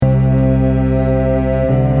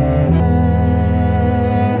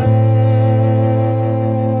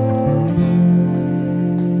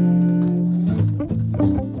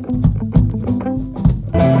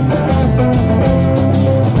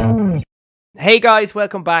Hey guys,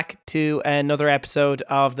 welcome back to another episode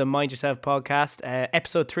of the Mind Yourself podcast,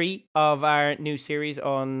 episode 3 of our new series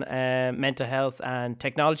on mental health and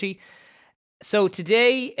technology. So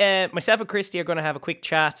today, myself and Christy are going to have a quick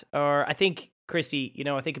chat, or I think, Christy,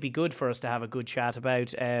 I think it'd be good for us to have a good chat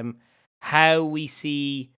about how we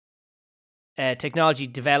see technology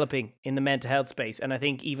developing in the mental health space. And I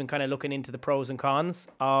think even kind of looking into the pros and cons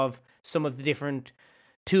of some of the different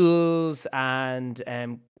tools and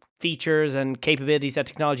features and capabilities that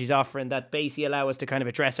technology is offering that basically allow us to kind of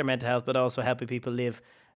address our mental health, but also helping people live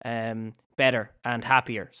better and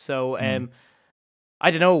happier. So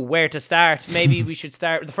I don't know where to start. Maybe we should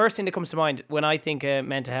start. The first thing that comes to mind when I think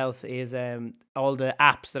mental health is all the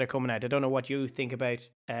apps that are coming out. I don't know what you think about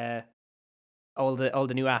all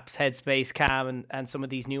the new apps, Headspace, Calm, and some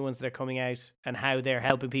of these new ones that are coming out, and how they're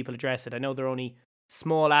helping people address it. I know they're only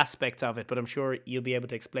small aspects of it, but I'm sure you'll be able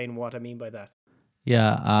to explain what I mean by that.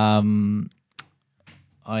 Yeah,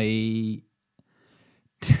 I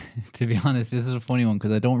to be honest, this is a funny one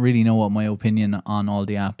because I don't really know what my opinion on all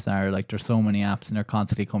the apps are. Like, there's so many apps and they're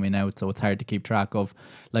constantly coming out, so it's hard to keep track of.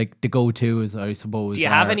 Like, the go-tos, I suppose. Do you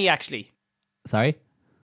have any actually? Sorry?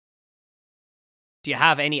 Do you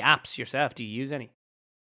have any apps yourself? Do you use any?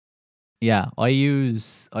 Yeah, I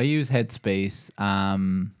use Headspace.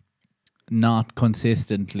 Not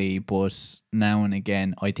consistently, but now and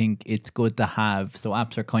again. I think it's good to have. So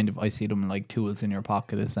apps are kind of, I see them like tools in your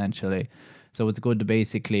pocket essentially. So it's good to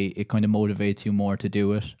basically, it kind of motivates you more to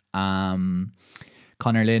do it.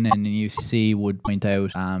 Connor Lynn in UCC would point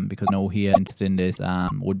out, because I know he is interested in this,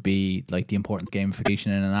 would be like the importance of gamification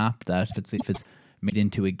in an app, that if it's made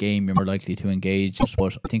into a game, you're more likely to engage.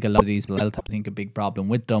 But I think a lot of these will, I think a big problem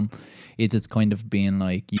with them is it's kind of being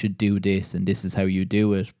like, you should do this and this is how you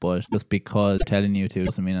do it, but just because they're telling you to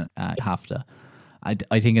doesn't mean you have to.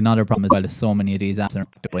 I think another problem as well is so many of these apps are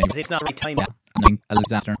it's not the right time. Yeah, I think a lot of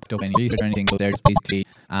these apps aren't doing any research or anything, so they're just basically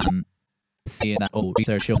saying that,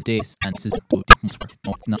 research shows this and this is good.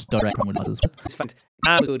 No, it's not direct from what as well. It's fine.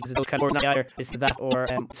 Good. This is those kind of, or not either this is that, or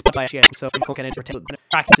Spotify. Yeah. So if you can entertain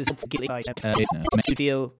practices, hopefully makes you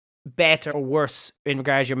feel better or worse in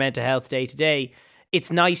regards to your mental health day to day. It's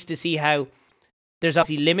nice to see how there's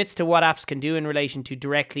obviously limits to what apps can do in relation to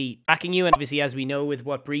directly tracking you, and obviously, as we know with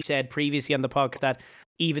what Bree said previously on the podcast, that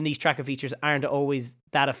even these tracker features aren't always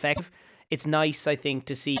that effective. It's nice, I think,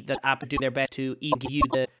 to see that apps do their best to even give you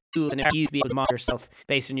the tools and you to be able to monitor yourself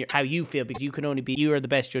based on how you feel, because you are the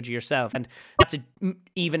best judge of yourself, and that's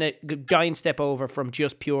even a giant step over from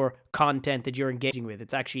just pure content that you're engaging with.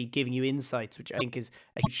 It's actually giving you insights, which I think is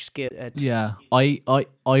a huge skill. Yeah, I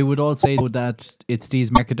would also say that it's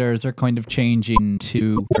these marketers are kind of changing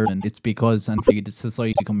to, and it's because and the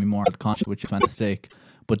society becoming more conscious, which is fantastic.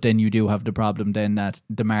 But then you do have the problem then that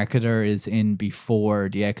the marketer is in before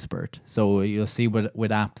the expert. So you'll see with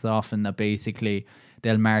apps often that basically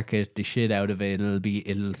they'll market the shit out of it.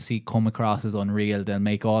 It'll come across as unreal. They'll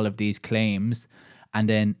make all of these claims, and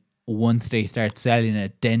then once they start selling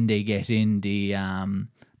it, then they get in the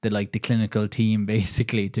clinical team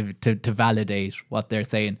basically to validate what they're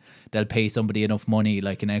saying. They'll pay somebody enough money,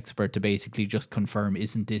 like an expert, to basically just confirm,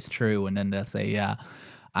 isn't this true? And then they'll say, yeah.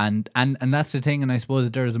 And that's the thing. And I suppose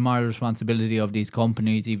there's a moral responsibility of these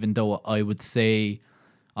companies, even though I would say,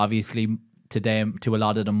 obviously, to them, to a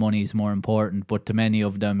lot of them, money is more important. But to many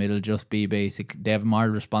of them, it'll just be basic. They have a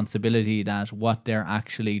moral responsibility that what they're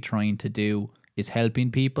actually trying to do is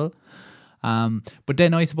helping people. But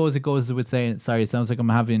then I suppose it goes with saying, sorry, it sounds like I'm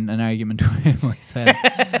having an argument with myself.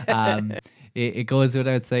 It goes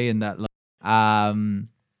without saying that, like,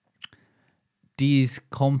 these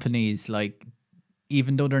companies, like,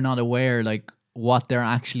 even though they're not aware, like, what they're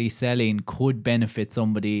actually selling could benefit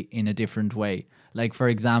somebody in a different way. Like, for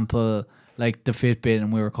example, like the Fitbit,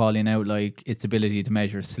 and we were calling out like its ability to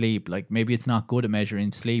measure sleep. Like, maybe it's not good at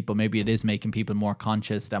measuring sleep, but maybe it is making people more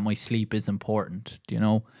conscious that my sleep is important, you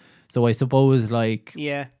know? So I suppose, like,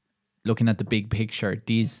 Yeah. looking at the big picture,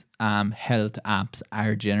 these health apps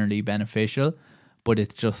are generally beneficial, but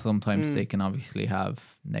it's just sometimes they can obviously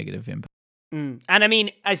have negative impact. And I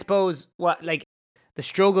mean, I suppose the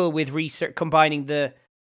struggle with research, combining the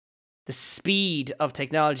speed of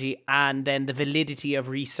technology and then the validity of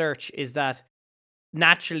research, is that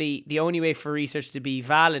naturally the only way for research to be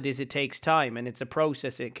valid is it takes time, and it's a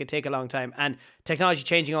process. It could take a long time, and technology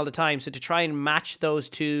changing all the time. So to try and match those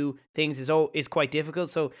two things is quite difficult.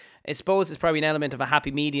 So I suppose it's probably an element of a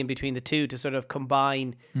happy medium between the two to sort of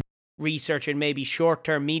combine research and maybe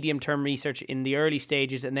short-term, medium-term research in the early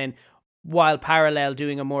stages, and then while parallel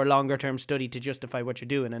doing a more longer term study to justify what you're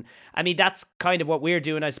doing. And I mean, that's kind of what we're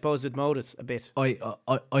doing, I suppose, with Modus a bit.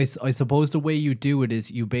 I suppose the way you do it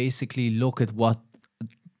is you basically look at what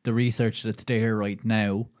the research that's there right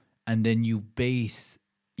now, and then you base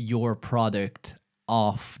your product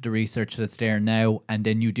off the research that's there now, and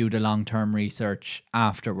then you do the long-term research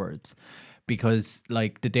afterwards. Because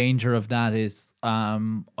like the danger of that is,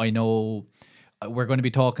 I know we're going to be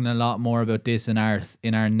talking a lot more about this in our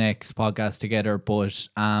next podcast together, but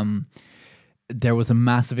there was a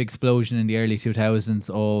massive explosion in the early 2000s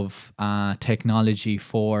of technology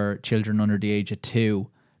for children under the age of 2.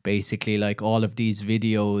 Basically, like all of these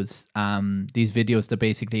videos that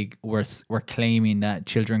basically were claiming that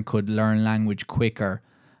children could learn language quicker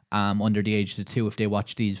under the age of 2 if they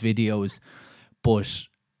watched these videos. But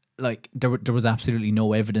like there was absolutely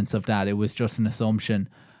no evidence of that. It was just an assumption.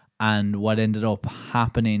 And what ended up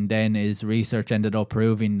happening then is research ended up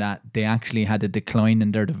proving that they actually had a decline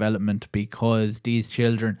in their development because these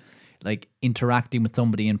children, like interacting with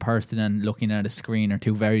somebody in person and looking at a screen, are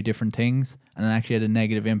two very different things, and it actually had a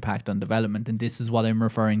negative impact on development. And this is what I'm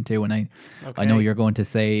referring to. And I know you're going to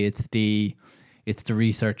say it's the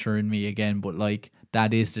researcher in me again, but like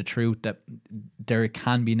that is the truth, that there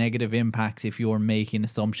can be negative impacts if you're making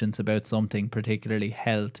assumptions about something, particularly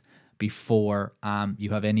health, before you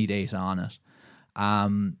have any data on it.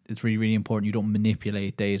 It's really, really important you don't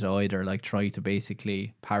manipulate data either, like try to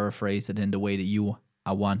basically paraphrase it in the way that you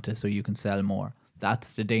want it so you can sell more.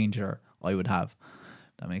 That's the danger I would have.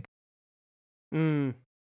 That makes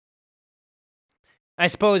I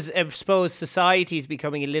suppose society is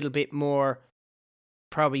becoming a little bit more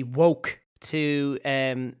probably woke to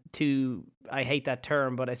I hate that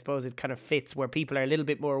term, but I suppose it kind of fits, where people are a little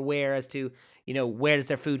bit more aware as to, you know, where does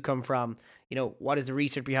their food come from? You know, what is the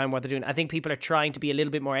research behind what they're doing? I think people are trying to be a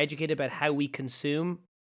little bit more educated about how we consume,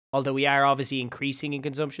 although we are obviously increasing in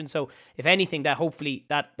consumption. So if anything, that hopefully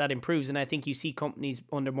that improves. And I think you see companies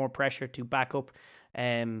under more pressure to back up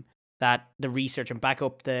that the research and back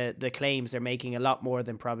up the claims they're making a lot more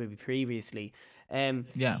than probably previously.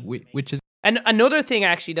 Which is. And another thing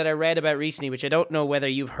actually that I read about recently, which I don't know whether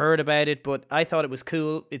you've heard about it, but I thought it was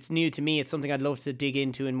cool. It's new to me. It's something I'd love to dig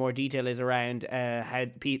into in more detail, is around how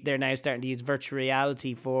they're now starting to use virtual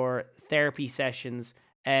reality for therapy sessions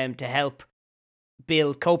to help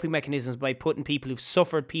build coping mechanisms by putting people who've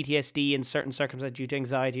suffered PTSD in certain circumstances due to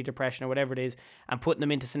anxiety, depression, or whatever it is, and putting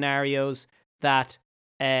them into scenarios that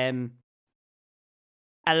allow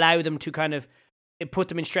them to kind of put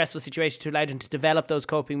them in stressful situations, to allow them to develop those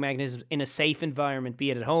coping mechanisms in a safe environment,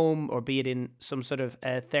 be it at home or be it in some sort of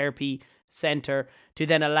therapy center, to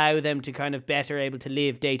then allow them to kind of better able to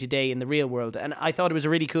live day to day in the real world. And I thought it was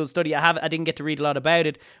a really cool study. I didn't get to read a lot about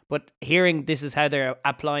it, but hearing this is how they're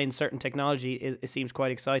applying certain technology, it seems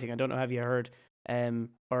quite exciting. I don't know, have you heard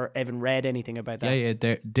or even read anything about that?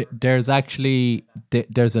 Yeah. There's actually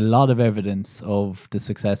there's a lot of evidence of the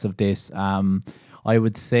success of this. I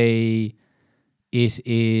would say it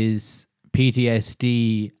is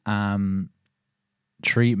PTSD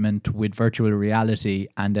treatment with virtual reality,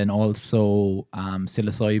 and then also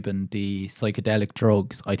psilocybin, the psychedelic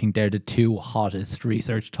drugs. I think they're the two hottest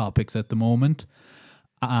research topics at the moment.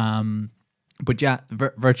 But yeah,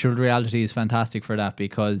 virtual reality is fantastic for that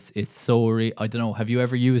because it's so I don't know, have you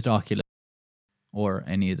ever used Oculus or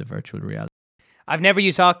any of the virtual reality? I've never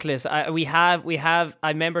used Oculus. We have. I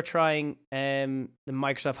remember trying the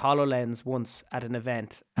Microsoft HoloLens once at an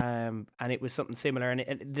event, and it was something similar.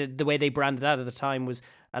 And the way they branded that at the time was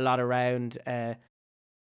a lot around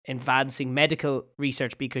advancing medical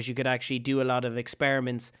research, because you could actually do a lot of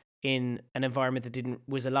experiments in an environment that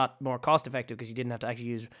was a lot more cost effective, because you didn't have to actually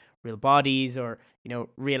use real bodies or, you know,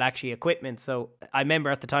 real actually equipment. So I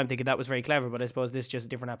remember at the time thinking that was very clever, but I suppose this is just a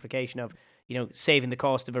different application of, you know, saving the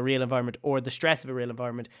cost of a real environment or the stress of a real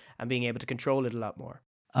environment and being able to control it a lot more.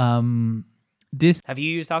 Have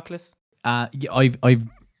you used Oculus? I've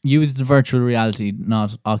used virtual reality,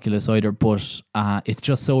 not Oculus either, but it's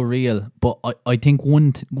just so real. But I think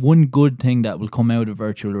one good thing that will come out of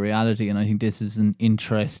virtual reality, and I think this is an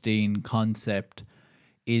interesting concept,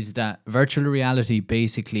 is that virtual reality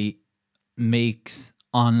basically makes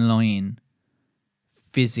online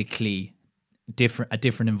physically a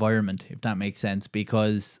different environment, if that makes sense.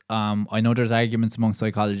 Because I know there's arguments among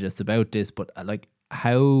psychologists about this, but like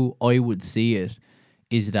how I would see it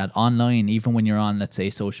is that online, even when you're on, let's say,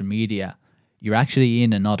 social media, you're actually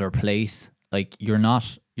in another place. Like your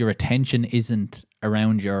attention isn't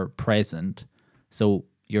around your present, so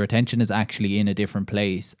your attention is actually in a different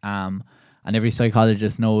place. And every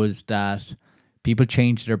psychologist knows that people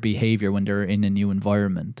change their behavior when they're in a new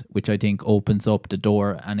environment, which I think opens up the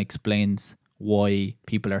door and explains why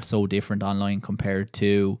people are so different online compared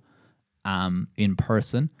to in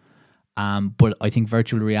person. But I think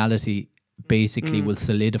virtual reality basically will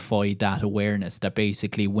solidify that awareness that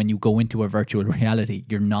basically when you go into a virtual reality,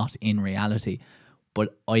 you're not in reality.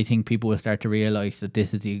 But I think people will start to realize that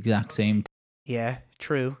this is the exact same. Yeah,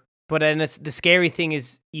 true. But then it's the scary thing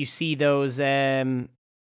is you see those episodes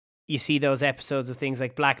of things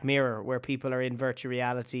like Black Mirror where people are in virtual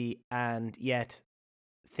reality and yet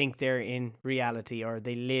think they're in reality, or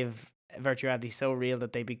they live virtual reality so real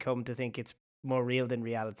that they become to think it's more real than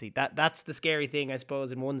reality. That's the scary thing, I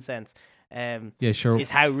suppose, in one sense. Yeah, sure. Is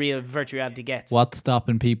how real virtual reality gets. What's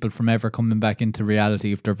stopping people from ever coming back into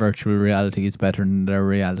reality if their virtual reality is better than their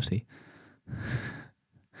reality?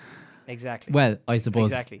 Exactly. Well, I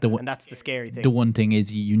suppose Exactly. And that's the scary thing. the one thing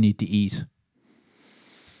is you need to eat,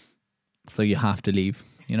 so you have to leave.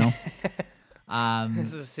 You know.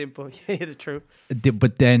 This is simple. Yeah, it's true.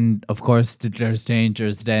 But then, of course, there's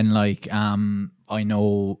dangers. Then, like, I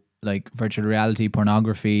know, like, virtual reality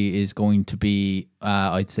pornography is going to be,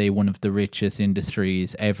 I'd say, one of the richest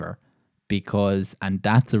industries ever, and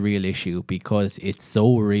that's a real issue because it's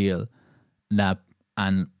so real that,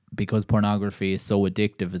 and because pornography is so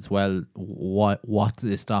addictive as well, what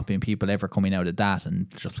is stopping people ever coming out of that and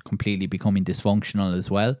just completely becoming dysfunctional as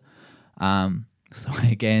well? So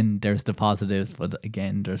again, there's the positive, but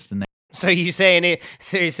again, there's the negative. So you're saying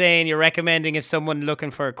you're recommending if someone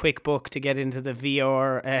looking for a quick book to get into the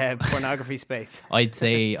VR pornography space? I'd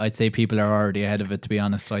say people are already ahead of it. To be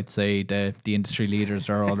honest, I'd say the industry leaders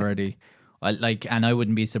are already, and I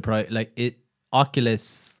wouldn't be surprised. Like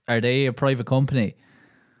Oculus, are they a private company?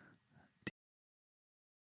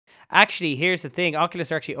 Actually, here's the thing: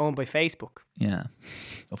 Oculus are actually owned by Facebook. Yeah,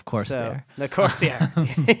 of course they are. Of course they are.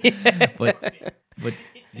 But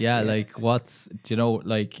yeah, like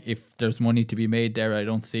like if there's money to be made there, I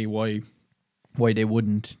don't see why they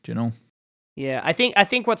wouldn't. Yeah, I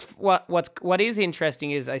think what is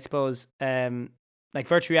interesting is, I suppose, like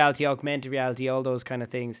virtual reality, augmented reality, all those kind of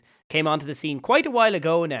things came onto the scene quite a while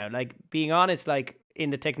ago now. Like, being honest, like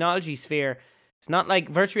in the technology sphere, it's not like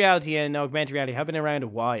virtual reality and augmented reality have been around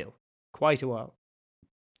quite a while.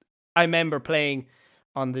 I remember playing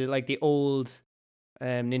on the old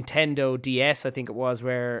Nintendo DS, I think it was,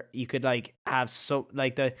 where you could have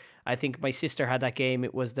I think my sister had that game.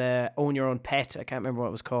 It was the Own Your Own Pet. I can't remember what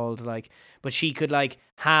it was called. But she could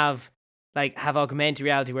have augmented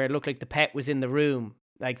reality where it looked like the pet was in the room,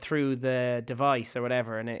 through the device or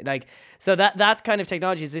whatever. And it so that kind of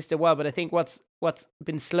technology existed well. But I think what's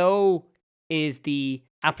been slow is the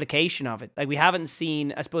application of it. Like, we haven't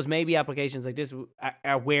seen, I suppose, maybe applications like this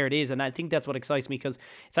are where it is, and I think that's what excites me, because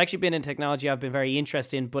it's actually been in technology I've been very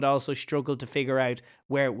interested in, but also struggled to figure out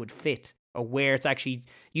where it would fit or where it's actually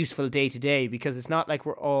useful day to day. Because it's not like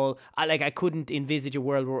we're all I couldn't envisage a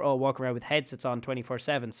world where we're all walking around with headsets on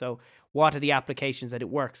 24/7. So what are the applications that it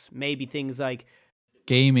works? Maybe things like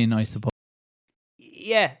gaming, I suppose.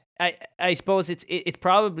 Yeah, I suppose it's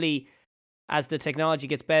probably, as the technology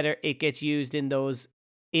gets better, it gets used in those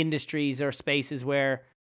industries or spaces where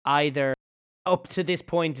either up to this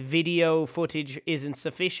point video footage isn't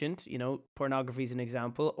sufficient, pornography is an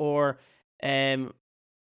example, or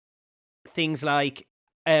things like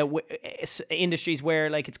industries where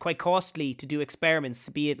it's quite costly to do experiments,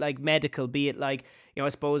 be it medical, be it I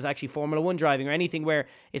suppose actually Formula One driving, or anything where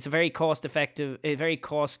it's a very very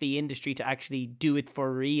costly industry to actually do it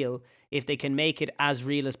for real. If they can make it as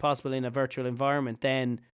real as possible in a virtual environment,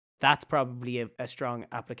 then that's probably a strong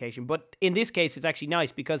application. But in this case, it's actually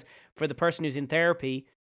nice because for the person who's in therapy,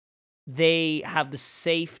 they have the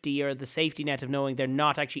safety net of knowing they're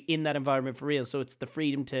not actually in that environment for real. So it's the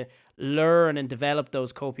freedom to learn and develop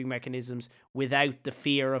those coping mechanisms without the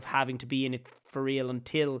fear of having to be in it for real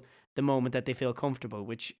until the moment that they feel comfortable,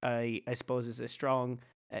 which I suppose is a strength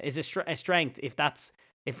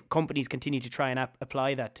if companies continue to try and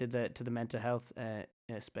apply that to the mental health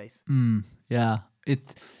space. Yeah,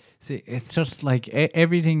 it's just like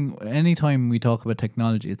everything. Anytime we talk about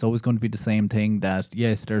technology, it's always going to be the same thing, that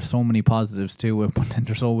yes, there's so many positives to it, but then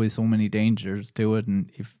there's always so many dangers to it.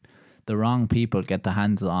 And if the wrong people get the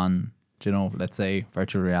hands on, let's say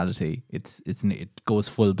virtual reality, it goes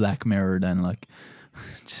full Black Mirror then,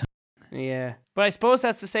 Yeah, but I suppose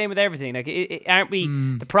that's the same with everything. Aren't we?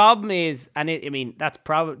 The problem is, and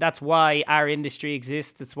that's why our industry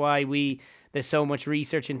exists. That's why there's so much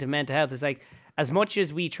research into mental health. It's like, as much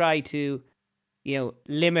as we try to,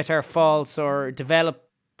 limit our faults or develop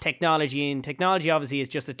technology, and technology obviously is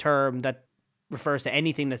just a term that refers to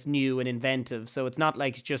anything that's new and inventive. So it's not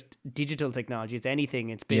like just digital technology. It's anything.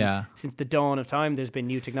 It's been Yeah. since the dawn of time. There's been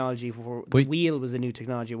new technology. The But wheel was a new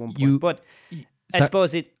technology at one point. you, But I so-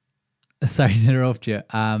 suppose it. sorry to interrupt you.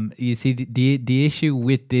 You see, the issue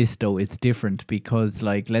with this though, it's different because,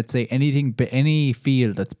 like, let's say any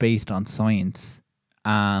field that's based on science,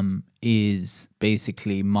 is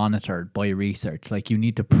basically monitored by research. Like, you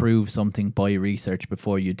need to prove something by research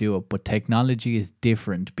before you do it. But technology is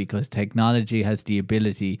different because technology has the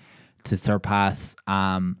ability to surpass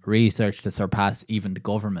research, to surpass even the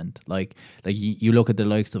government. Like you look at the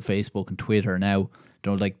likes of Facebook and Twitter now.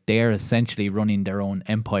 Like, they're essentially running their own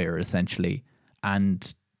empire essentially,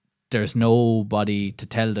 and there's nobody to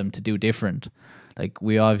tell them to do different. Like,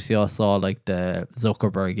 we obviously all saw like the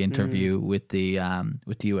Zuckerberg interview with the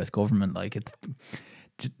US government. Like, it's,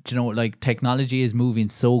 like, technology is moving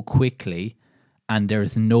so quickly, and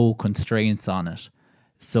there's no constraints on it.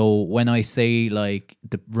 So when I say like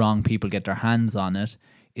the wrong people get their hands on it,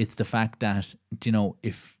 it's the fact that,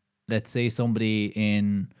 if, let's say, somebody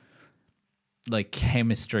in like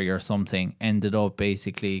chemistry or something ended up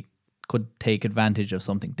basically could take advantage of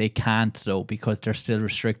something, they can't though, because they're still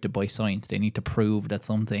restricted by science. They need to prove that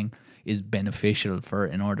something is beneficial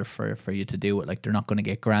in order for you to do it. Like, they're not going to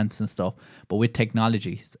get grants and stuff. But with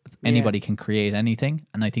technology, anybody can create anything,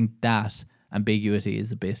 and I think that ambiguity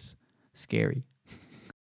is a bit scary.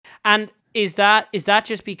 And is that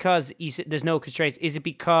just because there's no constraints? Is it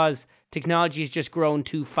because technology has just grown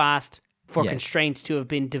too fast for constraints to have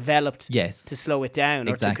been developed to slow it down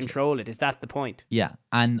or to control it? Is that the point? Yeah.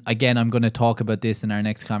 And again, I'm going to talk about this in our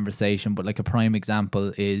next conversation, but like a prime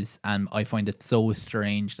example is, and I find it so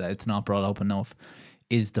strange that it's not brought up enough,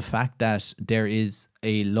 is the fact that there is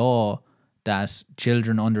a law that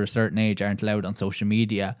children under a certain age aren't allowed on social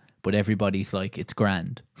media, but everybody's like, it's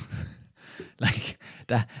grand. Like,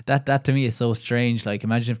 that to me is so strange. Like,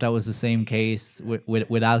 imagine if that was the same case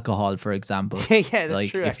with alcohol, for example. Yeah, that's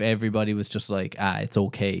like, true. If everybody was just like, it's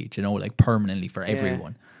okay, like, permanently for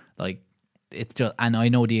everyone. Like, it's just, and I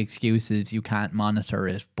know the excuse is you can't monitor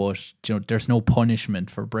it, but there's no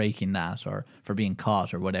punishment for breaking that or for being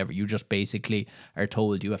caught or whatever. You just basically are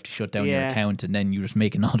told you have to shut down your account, and then you just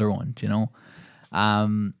make another one.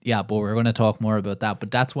 But we're going to talk more about that.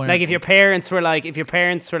 But that's when, like, if your parents were like,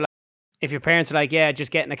 yeah,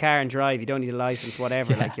 just get in a car and drive, you don't need a license,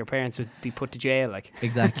 whatever, like, your parents would be put to jail, like.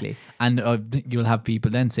 Exactly. And you'll have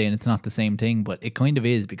people then saying it's not the same thing, but it kind of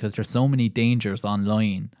is, because there's so many dangers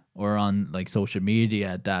online or on like social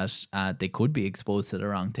media that they could be exposed to the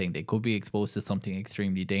wrong thing. They could be exposed to something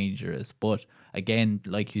extremely dangerous. But again,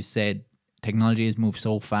 like you said, technology has moved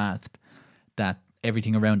so fast that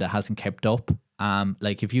everything around it hasn't kept up.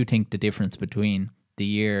 Like, if you think the difference between the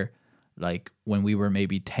year, like when we were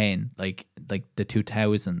maybe 10, like the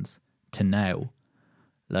 2000s to now,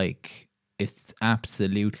 like, it's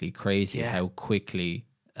absolutely crazy how quickly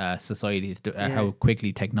society how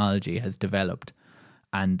quickly technology has developed.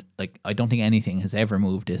 And like, I don't think anything has ever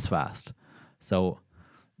moved this fast. So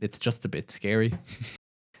it's just a bit scary.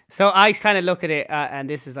 So I kind of look at it, and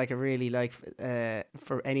this is like a really, like,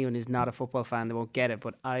 for anyone who's not a football fan, they won't get it.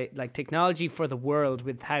 But I like technology for the world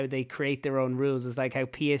with how they create their own rules. Is like how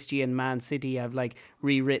PSG and Man City have like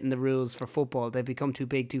rewritten the rules for football. They've become too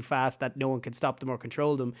big, too fast that no one can stop them or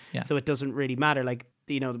control them. Yeah. So it doesn't really matter. Like,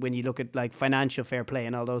 when you look at like financial fair play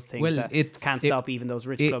and all those things, can't stop even those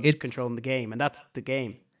rich clubs controlling the game, and that's the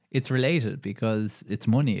game. It's related because it's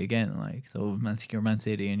money again. Like, so your Man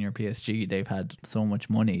City and your PSG, they've had so much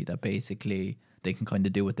money that basically they can kind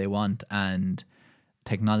of do what they want, and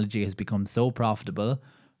technology has become so profitable.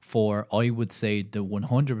 For, I would say, the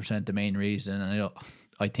 100% the main reason, and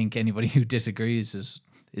I think anybody who disagrees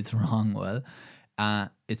is wrong. Well,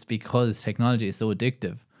 it's because technology is so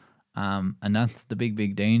addictive, and that's the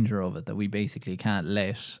big danger of it, that we basically can't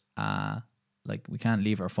like, we can't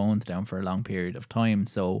leave our phones down for a long period of time.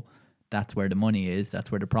 So that's where the money is.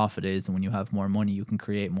 That's where the profit is. And when you have more money, you can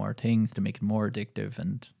create more things to make it more addictive.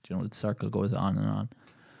 And, the circle goes on and on.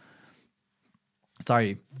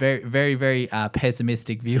 Sorry, very, very, very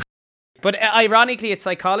pessimistic view. But ironically, it's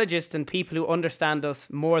psychologists and people who understand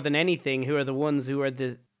us more than anything who are the ones who are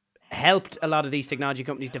helped a lot of these technology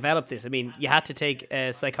companies develop this. I mean, you had to take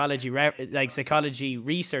psychology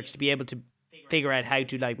research to be able to figure out how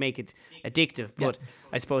to like make it addictive. But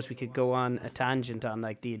I suppose we could go on a tangent on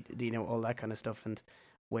like the all that kind of stuff and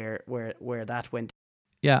where that went.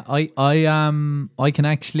 Yeah, I can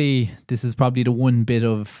actually, this is probably the one bit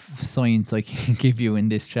of science I can give you in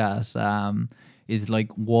this chat, is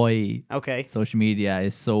like why social media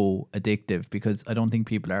is so addictive, because I don't think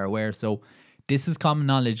people are aware. So this is common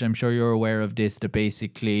knowledge. I'm sure you're aware of this, that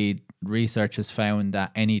basically research has found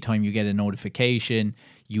that anytime you get a notification,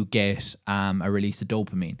 you get a release of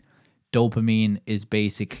dopamine. Dopamine is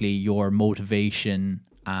basically your motivation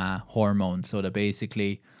hormone. So that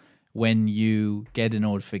basically when you get a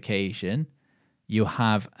notification, you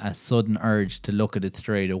have a sudden urge to look at it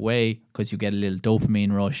straight away because you get a little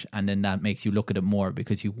dopamine rush, and then that makes you look at it more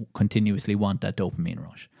because you continuously want that dopamine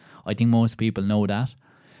rush. I think most people know that.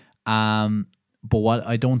 But what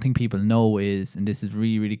I don't think people know is, and this is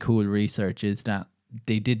really, really cool research, is that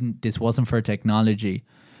this wasn't for technology,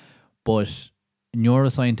 but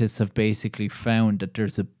neuroscientists have basically found that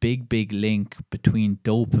there's a big, big link between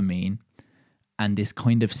dopamine and this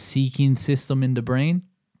kind of seeking system in the brain.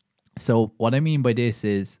 So what I mean by this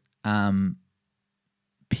is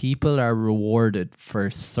people are rewarded for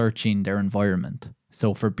searching their environment.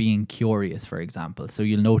 So for being curious, for example. So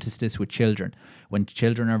you'll notice this with children. When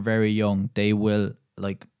children are very young, they will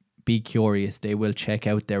be curious. They will check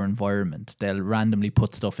out their environment. They'll randomly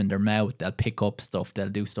put stuff in their mouth. They'll pick up stuff. They'll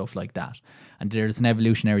do stuff like that. And there's an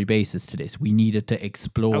evolutionary basis to this. We needed to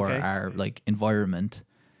explore our environment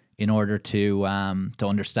in order to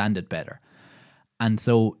understand it better. And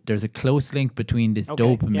so there's a close link between this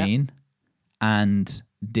dopamine and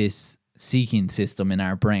this seeking system in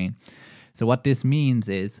our brain. So what this means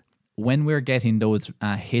is when we're getting those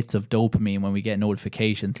hits of dopamine, when we get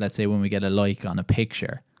notifications, let's say when we get a like on a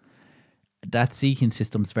picture, that seeking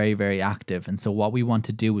system is very, very active. And so what we want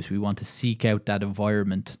to do is we want to seek out that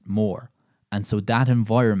environment more. And so that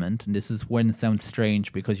environment, and this is when it sounds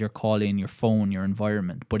strange because you're calling your phone your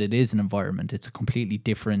environment, but it is an environment. It's a completely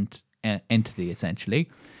different entity, essentially.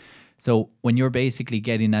 So when you're basically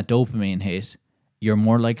getting that dopamine hit, you're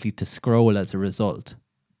more likely to scroll as a result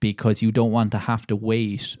because you don't want to have to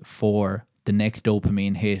wait for the next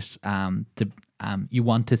dopamine hit. You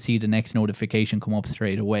want to see the next notification come up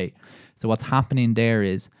straight away. So what's happening there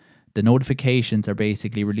is the notifications are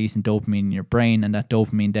basically releasing dopamine in your brain, and that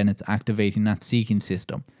dopamine then it's activating that seeking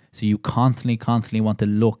system. So you constantly want to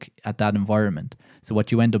look at that environment. So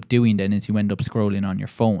what you end up doing then is you end up scrolling on your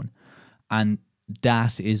phone. And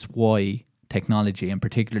that is why technology, and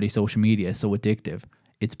particularly social media, is so addictive.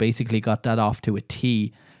 It's basically got that off to a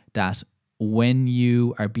T that when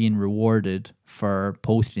you are being rewarded for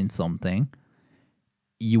posting something,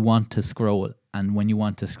 you want to scroll. And when you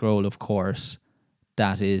want to scroll, of course,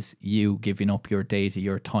 that is you giving up your data,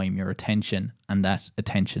 your time, your attention, and that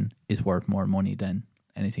attention is worth more money than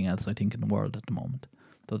anything else, I think, in the world at the moment.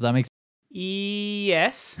 Does that make sense?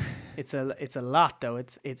 Yes, it's a lot though.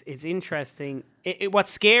 It's interesting. What's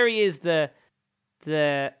scary is the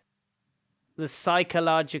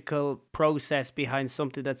psychological process behind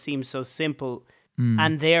something that seems so simple,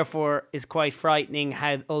 and therefore is quite frightening.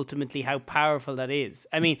 How powerful that is.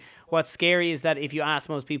 I mean, what's scary is that if you ask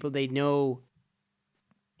most people, they know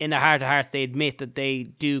in their heart of hearts they admit that they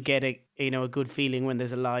do get a good feeling when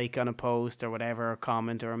there's a like on a post or whatever, or a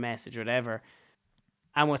comment or a message or whatever.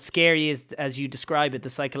 And what's scary is, as you describe it, the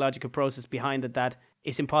psychological process behind it, that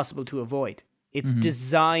it's impossible to avoid. It's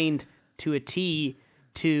designed to a T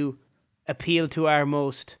to appeal to our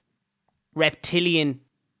most reptilian,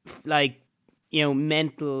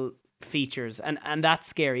 mental features. And that's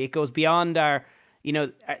scary. It goes beyond our,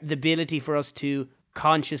 the ability for us to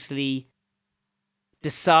consciously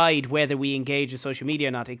decide whether we engage with social media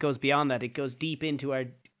or not. It goes beyond that. It goes deep into our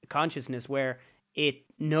consciousness where it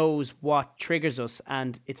knows what triggers us,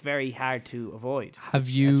 and it's very hard to avoid. Have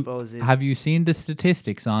you seen the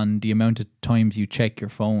statistics on the amount of times you check your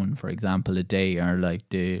phone, for example, a day, or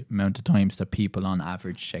the amount of times that people on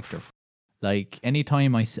average check their phone?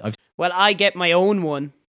 Anytime I get my own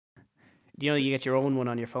one. You get your own one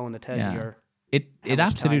on your phone that tells you your. It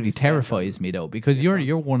absolutely terrifies me though, because you're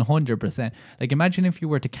 100%. Imagine if you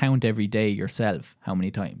were to count every day yourself how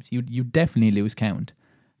many times. You definitely lose count.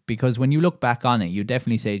 Because when you look back on it, you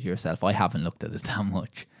definitely say to yourself, I haven't looked at it that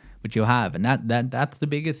much. But you have. And that's the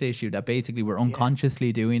biggest issue, that basically we're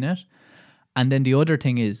unconsciously doing it. And then the other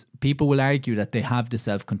thing is, people will argue that they have the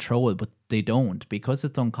self-control, but they don't. Because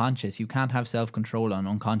it's unconscious, you can't have self-control on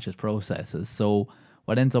unconscious processes. So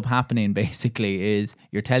what ends up happening basically is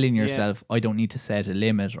you're telling yourself, I don't need to set a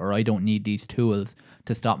limit, or I don't need these tools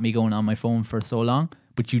to stop me going on my phone for so long.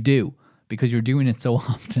 But you do. Because you're doing it so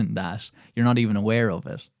often that you're not even aware of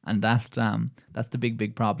it. And that's the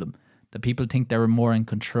big problem. That people think they're more in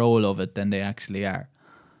control of it than they actually are.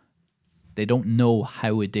 They don't know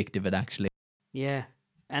how addictive it actually is. Yeah.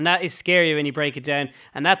 And that is scary when you break it down.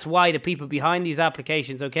 And that's why the people behind these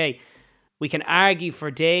applications, we can argue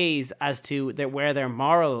for days as to where their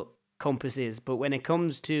moral compass is. But when it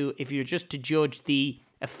comes to, if you're just to judge the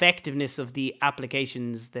effectiveness of the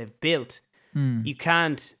applications they've built, you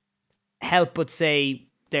can't help but say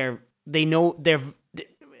they know they're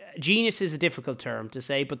genius is a difficult term to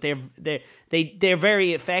say, but they're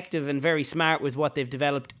very effective and very smart with what they've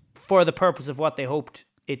developed for the purpose of what they hoped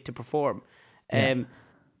it to perform. Yeah.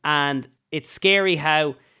 And it's scary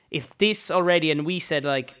how if this already, and we said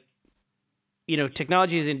like,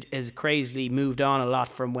 technology has crazily moved on a lot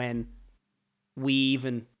from when we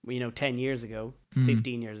even 10 years ago,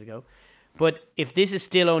 15 years ago. But if this is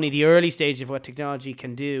still only the early stage of what technology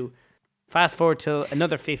can do, fast forward to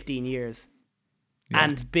another 15 years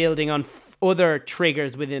and building on other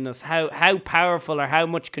triggers within us, how powerful or how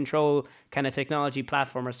much control can a technology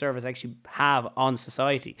platform or service actually have on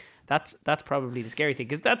society? That's probably the scary thing,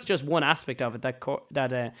 because that's just one aspect of it,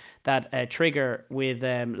 that trigger with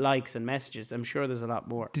likes and messages. I'm sure there's a lot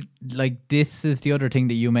more. Like, this is the other thing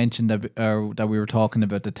that you mentioned that we were talking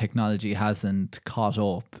about, that technology hasn't caught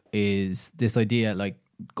up, is this idea, like,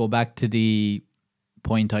 go back to the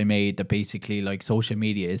point I made that basically, like, social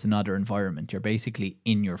media is another environment. You're basically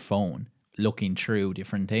in your phone looking through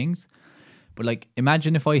different things. But like,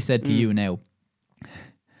 imagine if I said to you now,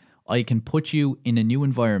 I can put you in a new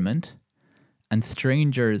environment and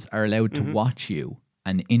strangers are allowed to watch you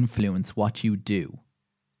and influence what you do.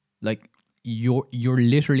 Like, you're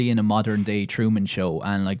literally in a modern day Truman Show,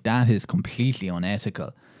 and like, that is completely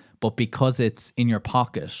unethical. But because it's in your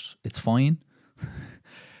pocket, it's fine.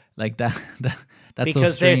 Like that's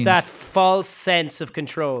because so there's that false sense of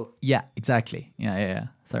control. Yeah, exactly. Yeah.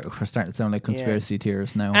 Sorry, we're starting to sound like conspiracy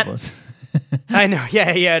theorists now, but I know.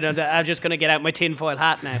 Yeah. No, I'm just gonna get out my tinfoil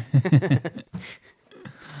hat now.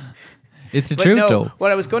 it's the truth, though.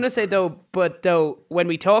 What I was going to say though, when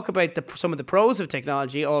we talk about some of the pros of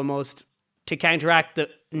technology, almost to counteract the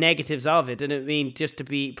negatives of it, and I mean, just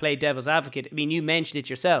to play devil's advocate, I mean, you mentioned it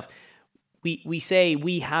yourself. We say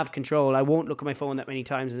we have control. I won't look at my phone that many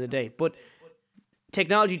times in the day, but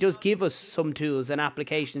technology does give us some tools and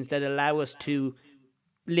applications that allow us to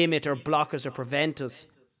limit or block us or prevent us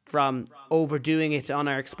from overdoing it on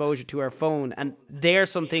our exposure to our phone. And there are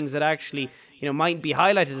some things that actually, mightn't be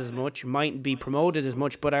highlighted as much, mightn't be promoted as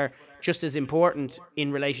much, but are just as important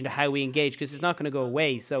in relation to how we engage, because it's not going to go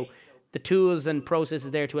away. So the tools and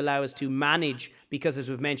processes there to allow us to manage, because as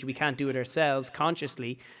we've mentioned, we can't do it ourselves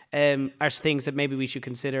consciously, are things that maybe we should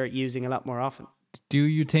consider using a lot more often. Do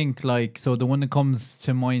you think, like, so the one that comes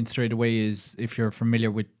to mind straight away is, if you're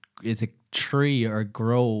familiar with, is it Tree or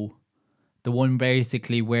Grow? The one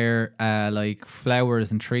basically where like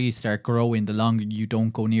flowers and trees start growing the longer you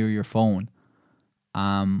don't go near your phone.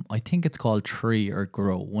 I think it's called Tree or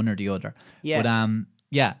Grow, one or the other. Yeah. But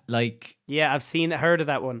yeah, like, yeah, I've heard of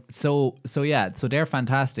that one. So they're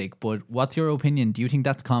fantastic. But what's your opinion? Do you think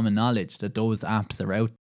that's common knowledge that those apps are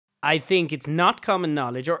out? I think it's not common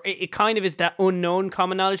knowledge, or it kind of is that unknown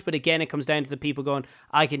common knowledge. But again, it comes down to the people going,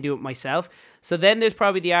 I can do it myself. So then there's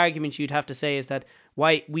probably the argument you'd have to say is that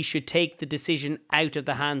why we should take the decision out of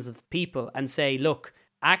the hands of people and say, look,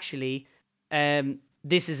 actually,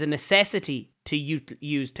 this is a necessity to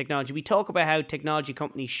use technology. We talk about how technology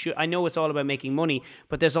companies should, I know it's all about making money,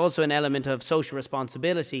 but there's also an element of social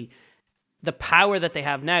responsibility. The power that they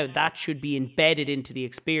have now, that should be embedded into the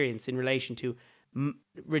experience in relation to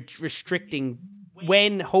restricting,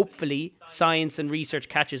 when hopefully science and research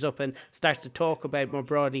catches up and starts to talk about more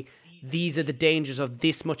broadly, these are the dangers of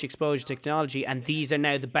this much exposure to technology, and these are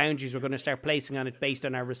now the boundaries we're going to start placing on it based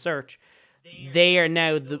on our research. They are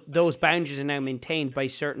now, those boundaries are now maintained by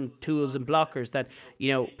certain tools and blockers that,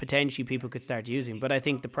 potentially people could start using. But I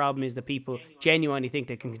think the problem is that people genuinely think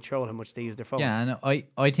they can control how much they use their phone. Yeah, and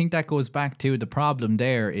I think that goes back to the problem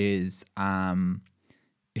there is,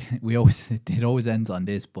 it always ends on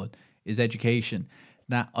this, but is education.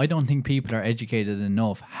 Now, I don't think people are educated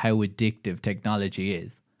enough how addictive technology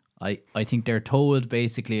is. I think they're told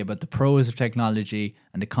basically about the pros of technology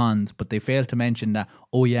and the cons, but they fail to mention that,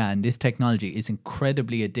 oh yeah, and this technology is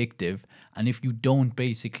incredibly addictive, and if you don't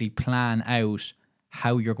basically plan out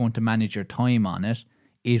how you're going to manage your time on it,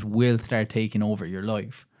 it will start taking over your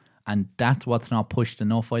life. And that's what's not pushed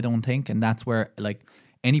enough, I don't think, and that's where, like,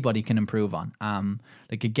 anybody can improve on.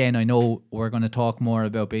 Like, again, I know we're going to talk more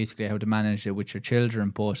about basically how to manage it with your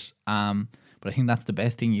children, but I think that's the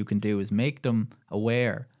best thing you can do, is make them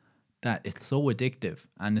aware that it's so addictive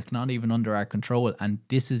and it's not even under our control. And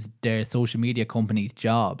this is their social media companies'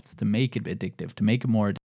 jobs, to make it addictive, to make it more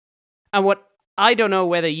addictive. And what, I don't know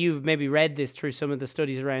whether you've maybe read this through some of the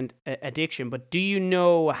studies around addiction, but do you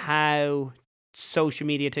know how social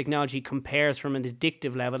media technology compares from an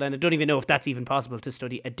addictive level? And I don't even know if that's even possible to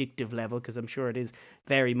study addictive level, because I'm sure it is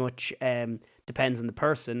very much depends on the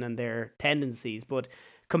person and their tendencies. But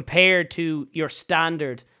compared to your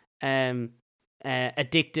standard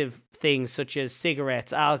addictive things such as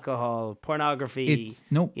cigarettes, alcohol, pornography, It's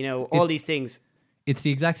no, all these things. it's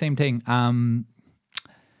the exact same thing.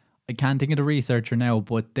 I can't think of the researcher now,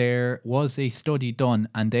 but there was a study done,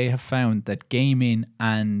 and they have found that gaming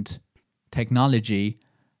and technology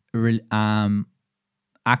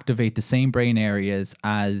activate the same brain areas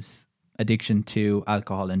as addiction to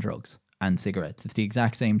alcohol and drugs and cigarettes. It's the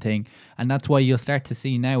exact same thing. And that's why you'll start to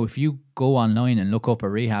see now, if you go online and look up a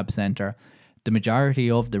rehab center, the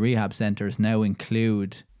majority of the rehab centers now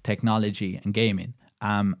include technology and gaming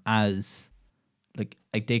as like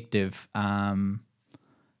addictive.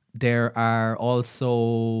 There are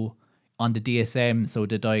also on the DSM, so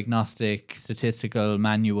the Diagnostic Statistical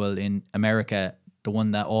Manual in America, the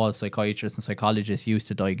one that all psychiatrists and psychologists use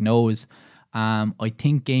to diagnose. I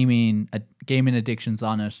think gaming addiction's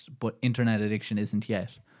on it, but internet addiction isn't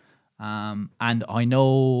yet. And I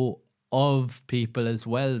know of people as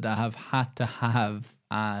well that have had to have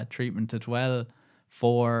treatment as well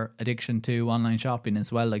for addiction to online shopping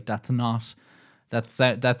as well. Like that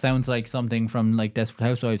sounds like something from like Desperate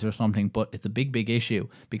Housewives or something, but it's a big issue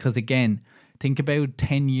because again, think about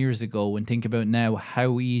 10 years ago and think about now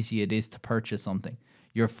how easy it is to purchase something.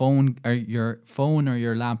 Your phone or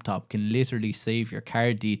your laptop can literally save your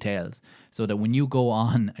card details so that when you go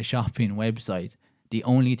on a shopping website, the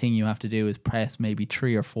only thing you have to do is press maybe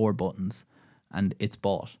 3 or 4 buttons and it's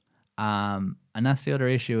bought. And that's the other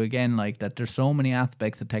issue again, like that there's so many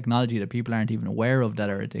aspects of technology that people aren't even aware of that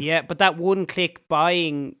are addictive. Yeah, but that one-click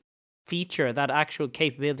buying feature, that actual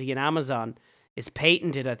capability in Amazon is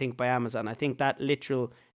patented, I think, by Amazon. I think that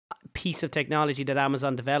literal piece of technology that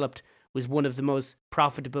Amazon developed was one of the most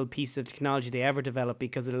profitable pieces of technology they ever developed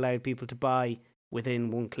because it allowed people to buy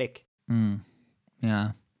within one click.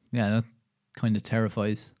 Yeah, that kind of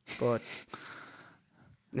terrifies. But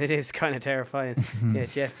it is kind of terrifying. Yeah,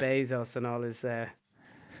 Jeff Bezos and all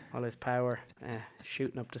his power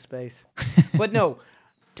shooting up to space. But no,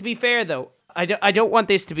 to be fair though, I don't want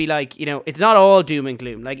this to be like, it's not all doom and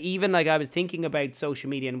gloom. Like even like I was thinking about social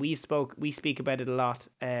media, and we speak about it a lot.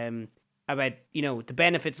 About the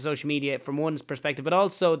benefits of social media from one perspective, but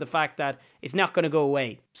also the fact that it's not going to go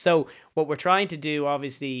away. So what we're trying to do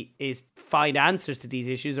obviously is find answers to these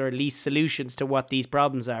issues, or at least solutions to what these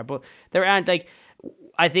problems are. But there aren't like,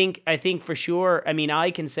 I think for sure. I mean,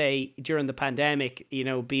 I can say during the pandemic,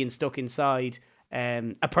 being stuck inside.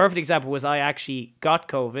 A perfect example was I actually got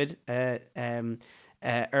COVID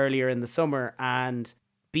earlier in the summer, and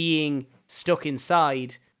being stuck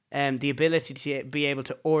inside. The ability to be able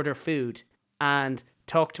to order food and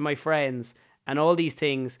talk to my friends and all these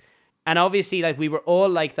things. And obviously, like we were all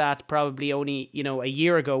like that probably only, a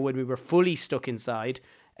year ago when we were fully stuck inside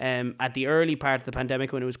at the early part of the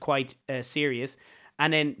pandemic when it was quite serious.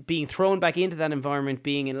 And then being thrown back into that environment,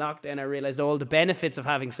 being in lockdown, I realized all the benefits of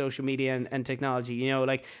having social media and technology,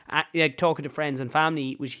 like talking to friends and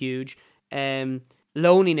family was huge.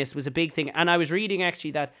 Loneliness was a big thing. And I was reading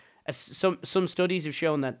actually that some studies have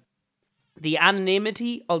shown that the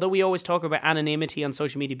anonymity, although we always talk about anonymity on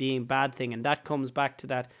social media being a bad thing, and that comes back to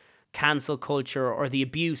that cancel culture or the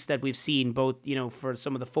abuse that we've seen both, for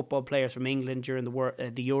some of the football players from England during the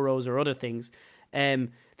Euros or other things.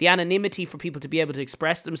 The anonymity for people to be able to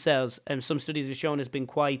express themselves, and some studies have shown has been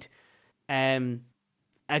quite a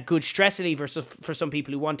good stress reliever for some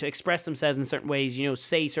people who want to express themselves in certain ways,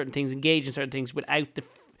 say certain things, engage in certain things without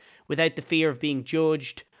the fear of being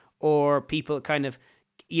judged, or people kind of,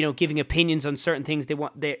 giving opinions on certain things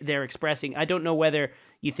they're expressing. I don't know whether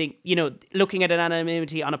you think, looking at an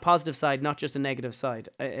anonymity on a positive side, not just a negative side.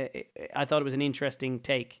 I thought it was an interesting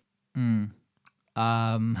take. You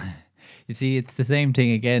see, it's the same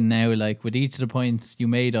thing again now. Like with each of the points you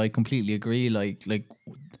made, I completely agree. Like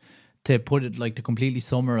to put it, like to completely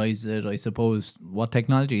summarize it, I suppose what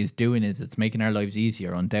technology is doing is it's making our lives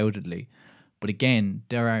easier, undoubtedly. But again,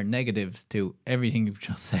 there are negatives to everything you've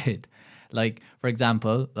just said. Like, for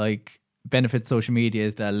example, like benefits social media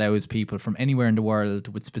is that allows people from anywhere in the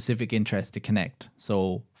world with specific interests to connect.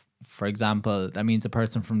 So, for example, that means a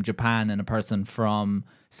person from Japan and a person from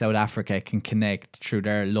South Africa can connect through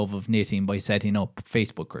their love of knitting by setting up a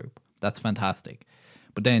Facebook group. That's fantastic.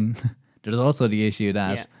 But then there's also the issue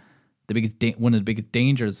that one of the biggest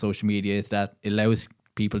dangers of social media is that it allows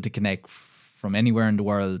people to connect from anywhere in the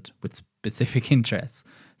world with specific interests.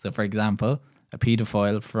 So, for example, a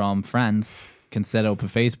paedophile from France can set up a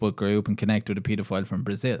Facebook group and connect with a paedophile from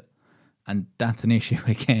Brazil. And that's an issue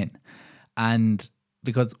again. And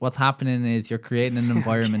because what's happening is you're creating an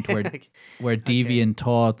environment where deviant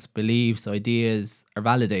thoughts, beliefs, ideas are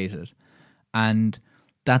validated. And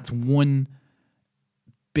that's one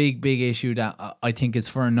big issue that I think is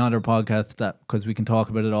for another podcast, that because we can talk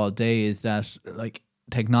about it all day, is that like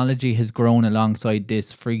technology has grown alongside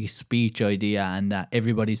this free speech idea, and that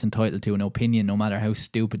everybody's entitled to an opinion no matter how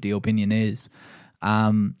stupid the opinion is.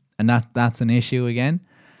 And that's an issue again.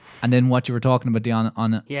 And then what you were talking about,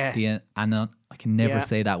 I can never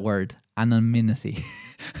say that word, anonymity.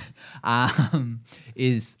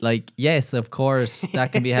 Is like, yes, of course,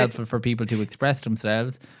 that can be helpful for people to express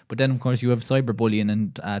themselves, but then of course you have cyberbullying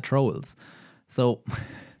and trolls. So,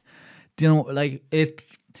 like it.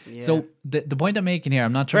 Yeah. So the point I'm making here,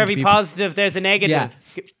 I'm not trying for every positive, there's a negative.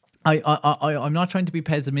 Yeah. I'm not trying to be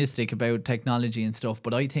pessimistic about technology and stuff,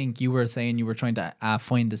 but I think you were saying you were trying to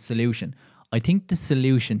find a solution. I think the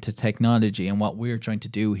solution to technology and what we're trying to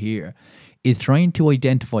do here is trying to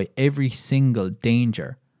identify every single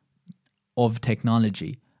danger of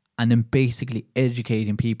technology and then basically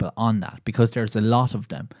educating people on that, because there's a lot of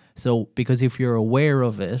them. So because if you're aware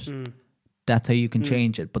of it, that's how you can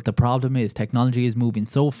change it. But the problem is technology is moving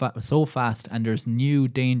so fast, and there's new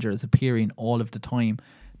dangers appearing all of the time.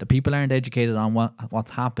 The people aren't educated on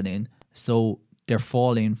what's happening, so they're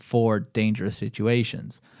falling for dangerous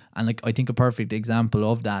situations. And like, I think a perfect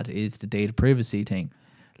example of that is the data privacy thing.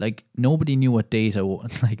 Like, nobody knew what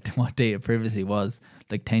what data privacy was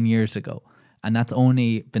like 10 years ago. And that's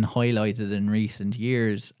only been highlighted in recent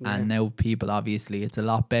years. Yeah. And now people, obviously, it's a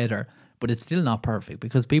lot better, but it's still not perfect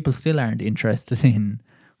because people still aren't interested in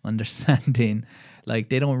understanding. Like,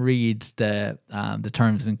 they don't read the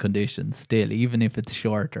terms and conditions still, even if it's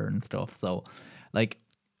shorter and stuff. So, like,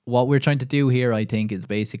 what we're trying to do here, I think, is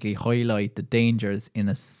basically highlight the dangers in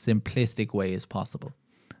a simplistic way as possible.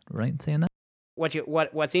 Right in saying that?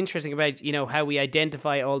 What's interesting about, how we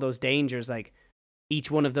identify all those dangers, like each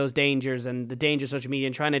one of those dangers and the dangers of social media,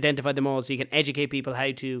 and try and identify them all so you can educate people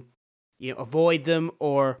how to avoid them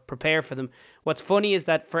or prepare for them. What's funny is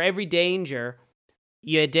that for every danger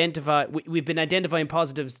you identify, we've been identifying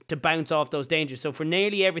positives to bounce off those dangers. So for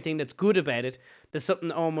nearly everything that's good about it, there's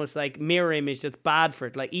something almost like mirror image that's bad for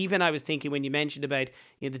it. Like, even I was thinking when you mentioned about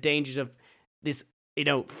the dangers of this,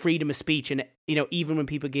 freedom of speech, and even when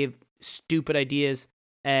people give stupid ideas,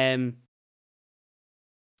 it's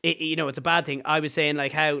a bad thing. I was saying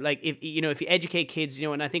like how, like, if you educate kids,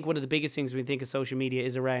 and I think one of the biggest things when we think of social media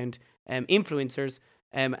is around influencers,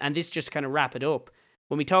 and this just kind of wrap it up.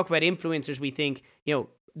 When we talk about influencers, we think,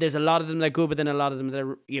 there's a lot of them that are good, but then a lot of them that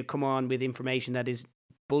are, come on with information that is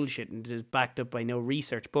bullshit and is backed up by no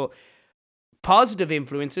research. But positive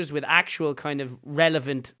influencers with actual kind of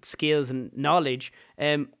relevant skills and knowledge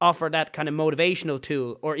offer that kind of motivational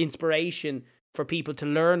tool or inspiration for people to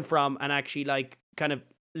learn from and actually like kind of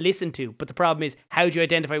listen to. But the problem is, how do you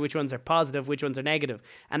identify which ones are positive, which ones are negative?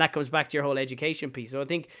 And that comes back to your whole education piece. So I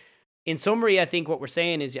think, in summary, I think what we're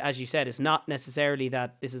saying is, as you said, it's not necessarily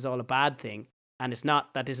that this is all a bad thing, and it's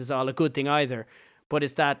not that this is all a good thing either, but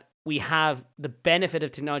it's that we have the benefit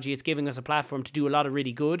of technology. It's giving us a platform to do a lot of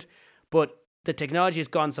really good, but the technology has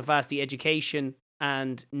gone so fast, the education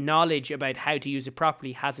and knowledge about how to use it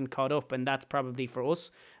properly hasn't caught up, and that's probably for us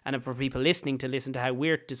and for people listening to listen to how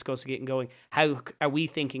we're discussing it and going, how are we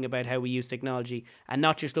thinking about how we use technology, and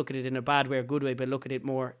not just look at it in a bad way or good way, but look at it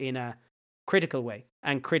more in a critical way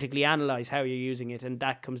and critically analyze how you're using it. And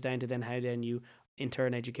that comes down to then how then you in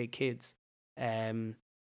turn educate kids.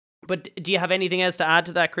 But do you have anything else to add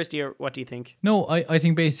to that, Christy, or what do you think? No, I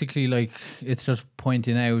think basically like it's just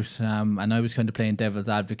pointing out, and I was kind of playing devil's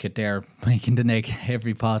advocate there, making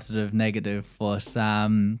every positive negative, but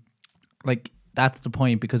like that's the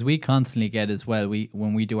point, because we constantly get as well,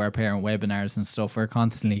 when we do our parent webinars and stuff, we're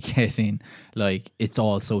constantly getting like it's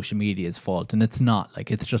all social media's fault, and it's not.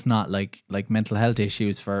 Like, it's just not like mental health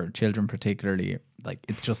issues for children particularly, like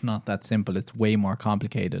it's just not that simple. It's way more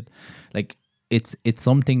complicated. Like, it's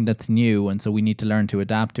something that's new, and so we need to learn to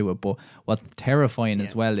adapt to it. But what's terrifying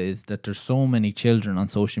as well is that there's so many children on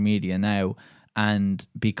social media now, and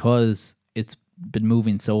because it's been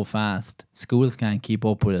moving so fast, schools can't keep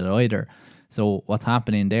up with it either. So what's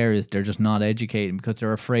happening there is they're just not educating because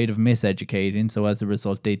they're afraid of miseducating. So as a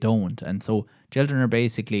result, they don't. And so children are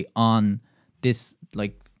basically on this,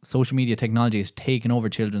 like, social media technology is taking over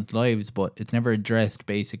children's lives, but it's never addressed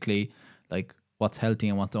basically like what's healthy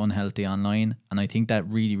and what's unhealthy online. And I think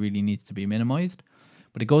that really, really needs to be minimized.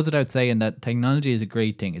 But it goes without saying that technology is a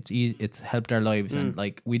great thing. It's helped our lives, and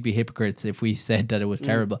like, we'd be hypocrites if we said that it was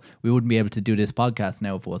terrible. We wouldn't be able to do this podcast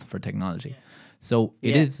now if it wasn't for technology. So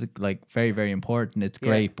it is like very, very important. It's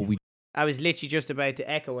great, but I was literally just about to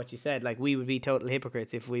echo what you said. Like, we would be total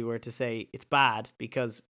hypocrites if we were to say it's bad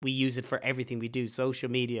because we use it for everything we do. Social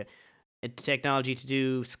media, technology to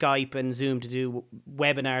do Skype and Zoom to do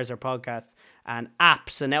webinars or podcasts and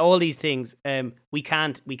apps and all these things. We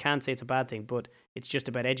can't say it's a bad thing, but it's just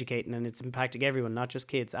about educating, and it's impacting everyone, not just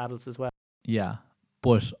kids, adults as well. Yeah,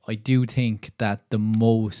 but I do think that the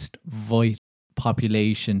most vital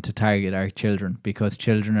population to target are children, because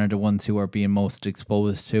children are the ones who are being most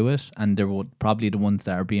exposed to it, and they're probably the ones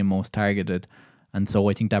that are being most targeted. And so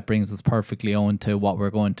I think that brings us perfectly on to what we're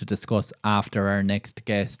going to discuss after our next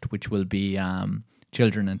guest, which will be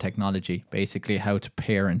children and technology, basically how to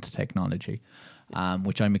parent technology,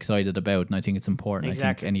 which I'm excited about, and I think it's important.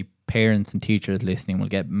 Exactly. I think any parents and teachers listening will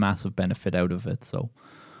get massive benefit out of it. So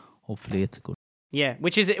hopefully it's a good. Yeah,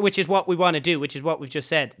 which is what we want to do, which is what we've just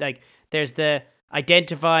said. Like, there's the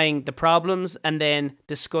identifying the problems and then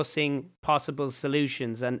discussing possible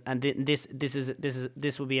solutions, and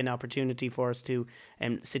this will be an opportunity for us to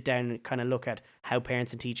sit down and kind of look at how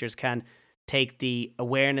parents and teachers can take the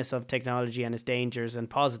awareness of technology and its dangers and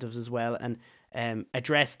positives as well, and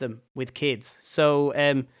address them with kids. So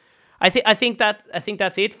I think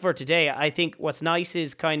that's it for today. I think what's nice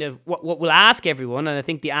is kind of what we'll ask everyone, and I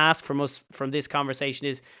think the ask from us from this conversation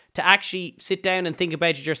is to actually sit down and think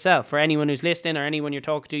about it yourself. For anyone who's listening or anyone you're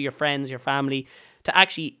talking to, your friends, your family, to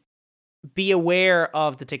actually be aware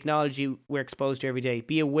of the technology we're exposed to every day.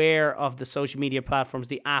 Be aware of the social media platforms,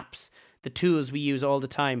 the apps, the tools we use all the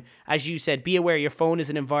time. As you said, be aware your phone is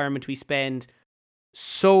an environment we spend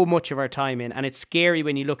so much of our time in, and it's scary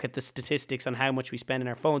when you look at the statistics on how much we spend in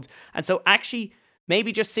our phones. And so actually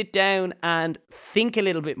maybe just sit down and think a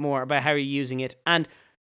little bit more about how you're using it, and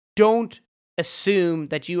don't assume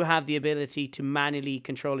that you have the ability to manually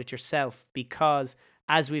control it yourself, because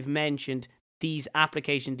as we've mentioned, these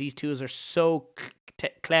applications, these tools are so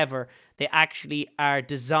clever, they actually are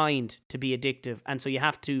designed to be addictive. And so you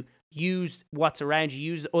have to use what's around you,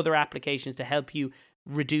 use other applications to help you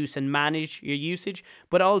reduce and manage your usage,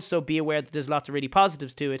 but also be aware that there's lots of really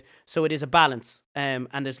positives to it. So it is a balance, and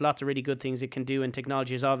there's lots of really good things it can do, and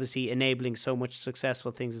technology is obviously enabling so much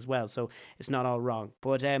successful things as well, so it's not all wrong.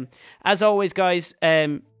 But as always, guys,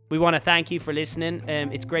 we want to thank you for listening.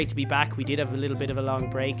 It's great to be back. We did have a little bit of a long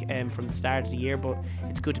break from the start of the year, but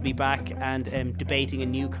it's good to be back and debating a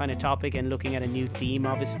new kind of topic and looking at a new theme,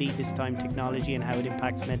 obviously, this time technology and how it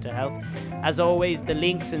impacts mental health. As always, the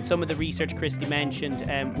links and some of the research Christy mentioned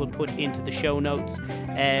we'll put into the show notes.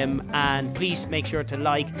 And please make sure to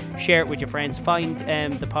like, share it with your friends, find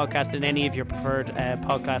the podcast in any of your preferred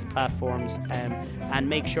podcast platforms, and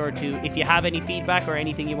make sure to, if you have any feedback or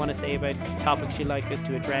anything you want to say about topics you'd like us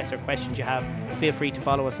to address or questions you have, feel free to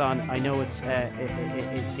follow us on. I know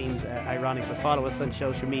it seems ironic, but follow us on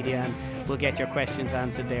social media and we'll get your questions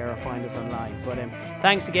answered there, or find us online. But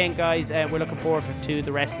thanks again, guys. We're looking forward to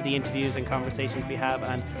the rest of the interviews and conversations we have,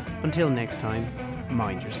 and until next time,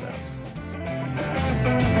 mind yourselves.